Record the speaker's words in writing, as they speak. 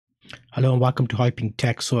Hello and welcome to Hyping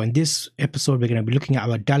Tech. So in this episode, we're going to be looking at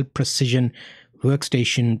our Dell Precision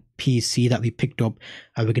workstation PC that we picked up,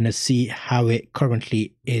 and we're going to see how it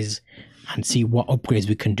currently is and see what upgrades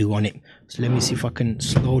we can do on it. So let me see if I can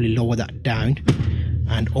slowly lower that down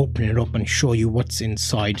and open it up and show you what's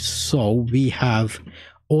inside. So we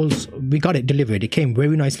got it delivered. It came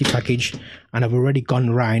very nicely packaged, and I've already gone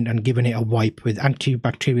around and given it a wipe with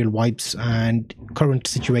antibacterial wipes. And current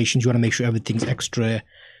situations, you want to make sure everything's extra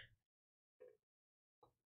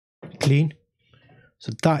clean.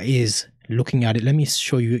 So that is looking at it. Let me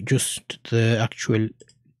show you just the actual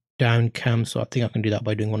down cam. So I think I can do that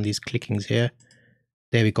by doing one of these clickings here.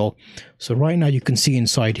 There we go. So right now you can see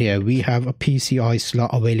inside here we have a PCI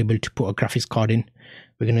slot available to put a graphics card in.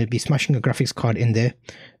 We're going to be smashing a graphics card in there.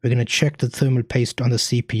 We're going to check the thermal paste on the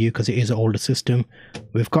CPU because it is an older system.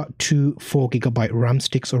 We've got two 4GB RAM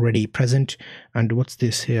sticks already present. And what's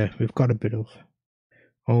this here? We've got a bit of,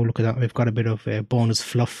 oh look at that, we've got a bit of bonus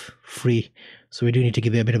fluff free. So we do need to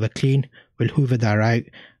give it a bit of a clean. We'll hoover that out,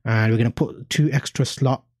 and we're going to put two extra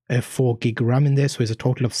slot 4GB RAM in there. So it's a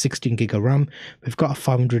total of 16GB of RAM. We've got a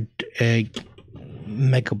 500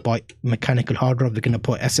 megabyte mechanical hard drive. We're going to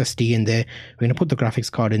put SSD in there. We're going to put the graphics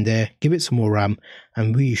card in there, give it some more RAM,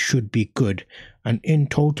 and we should be good. And in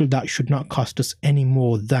total that should not cost us any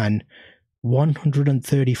more than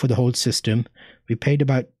 130 for the whole system. We paid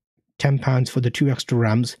about £10 for the two extra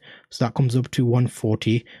RAMs, so that comes up to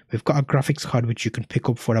 140. We've got a graphics card which you can pick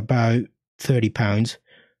up for about £30.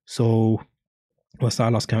 So what's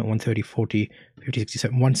that last count? 130, 40, 50,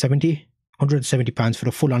 67, 170? £170 for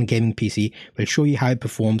a full-on gaming PC. We'll show you how it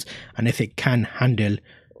performs and if it can handle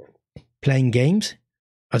playing games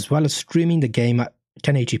as well as streaming the game at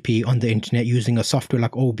 1080p on the internet using a software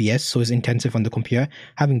like OBS, so it's intensive on the computer,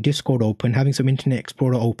 having Discord open, having some Internet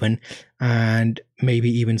Explorer open, and maybe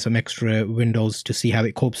even some extra windows to see how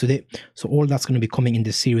it copes with it. So all that's going to be coming in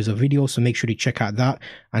this series of videos, so make sure you check out that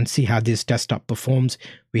and see how this desktop performs.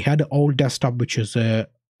 We had an old desktop which is a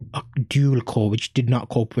dual core which did not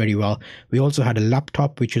cope very well. We also had a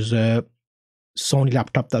laptop which is a Sony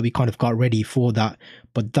laptop that we kind of got ready for that,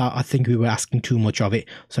 but that I think we were asking too much of it.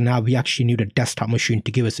 So now we actually need a desktop machine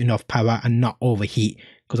to give us enough power and not overheat,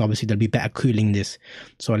 because obviously there'll be better cooling this.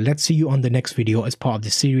 So let's see you on the next video as part of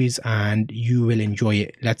the series, and you will enjoy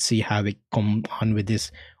it. Let's see how it comes on with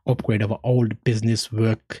this upgrade of an old business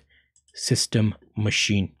work system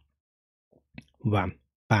machine. Wham,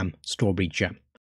 bam, strawberry jam.